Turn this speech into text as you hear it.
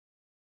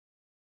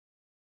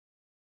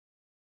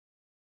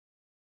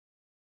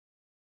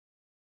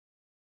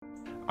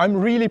I'm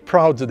really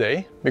proud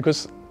today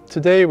because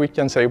today we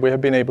can say we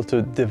have been able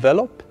to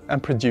develop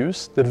and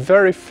produce the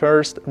very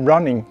first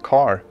running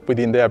car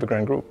within the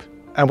Evergrande Group.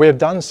 And we have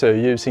done so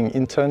using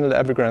internal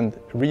Evergrande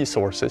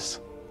resources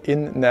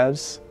in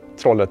Nevs,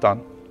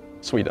 Trollhättan,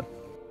 Sweden.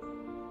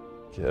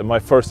 My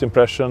first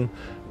impression,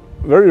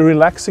 very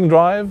relaxing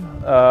drive.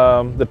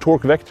 The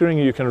torque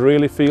vectoring, you can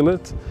really feel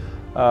it.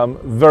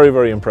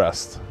 Very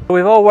impressed.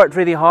 We've all worked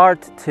really hard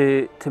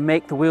to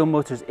make the wheel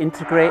motors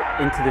integrate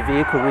into the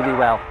vehicle really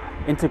well.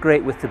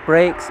 Integrate with the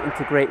brakes,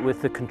 integrate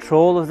with the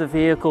control of the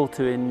vehicle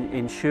to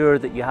ensure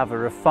that you have a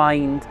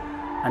refined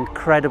and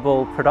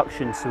credible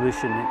production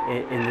solution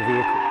in the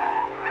vehicle.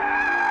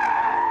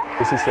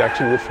 This is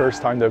actually the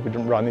first time that we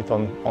run it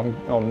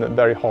on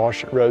very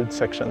harsh road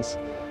sections,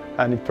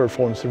 and it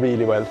performs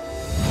really well.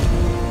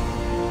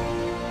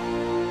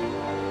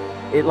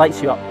 It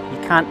lights you up.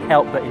 You can't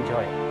help but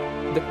enjoy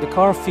it. The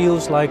car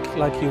feels like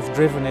you've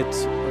driven it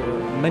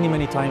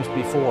many times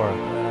before.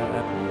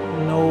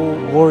 No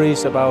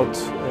worries about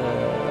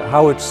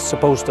how it's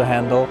supposed to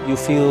handle. You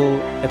feel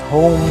at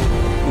home,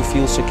 you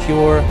feel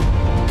secure.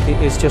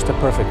 It's just a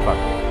perfect car.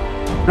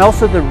 And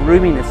also the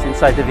roominess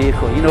inside the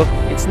vehicle. You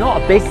know, it's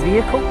not a big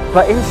vehicle,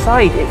 but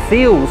inside it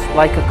feels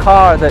like a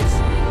car that's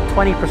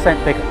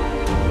 20% bigger.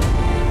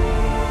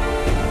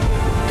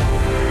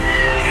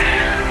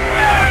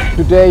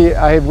 Today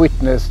I have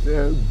witnessed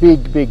a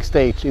big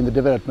stage in the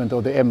development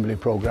of the Emily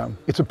program.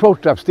 It's a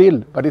prototype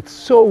still, but it's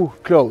so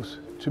close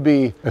to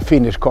be a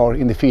finished car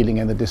in the feeling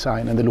and the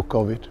design and the look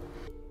of it.